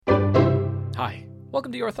Hi,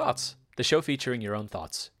 welcome to Your Thoughts, the show featuring your own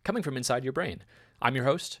thoughts, coming from inside your brain. I'm your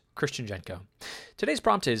host, Christian Jenko. Today's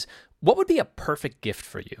prompt is, what would be a perfect gift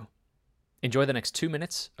for you? Enjoy the next 2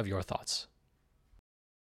 minutes of Your Thoughts.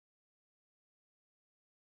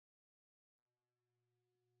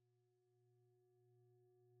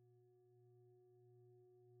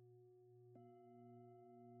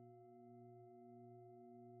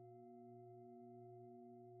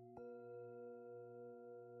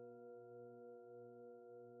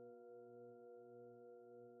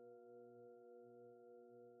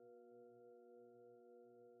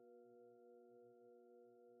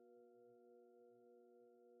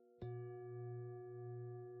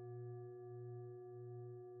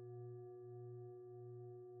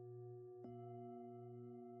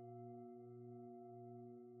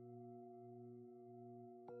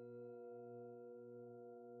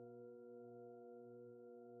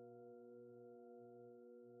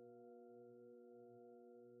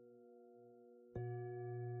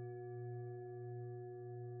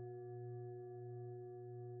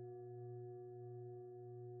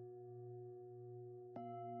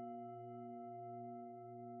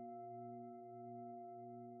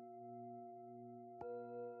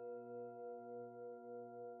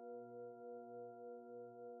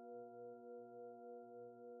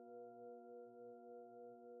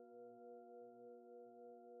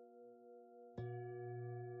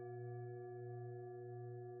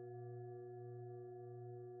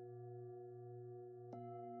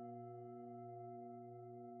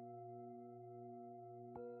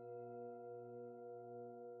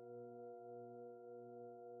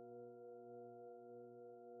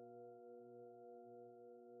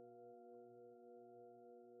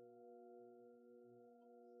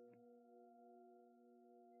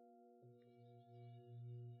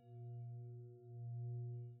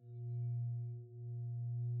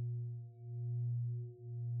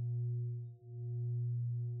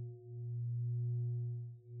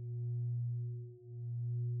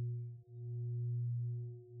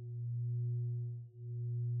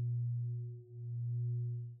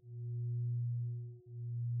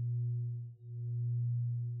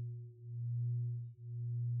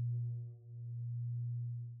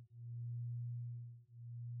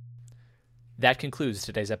 That concludes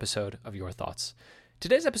today's episode of Your Thoughts.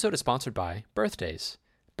 Today's episode is sponsored by Birthdays.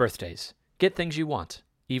 Birthdays. Get things you want,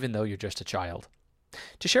 even though you're just a child.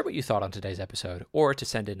 To share what you thought on today's episode, or to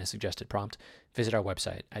send in a suggested prompt, visit our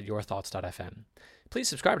website at yourthoughts.fm. Please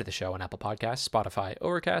subscribe to the show on Apple Podcasts, Spotify,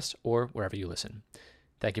 Overcast, or wherever you listen.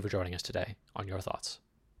 Thank you for joining us today on Your Thoughts.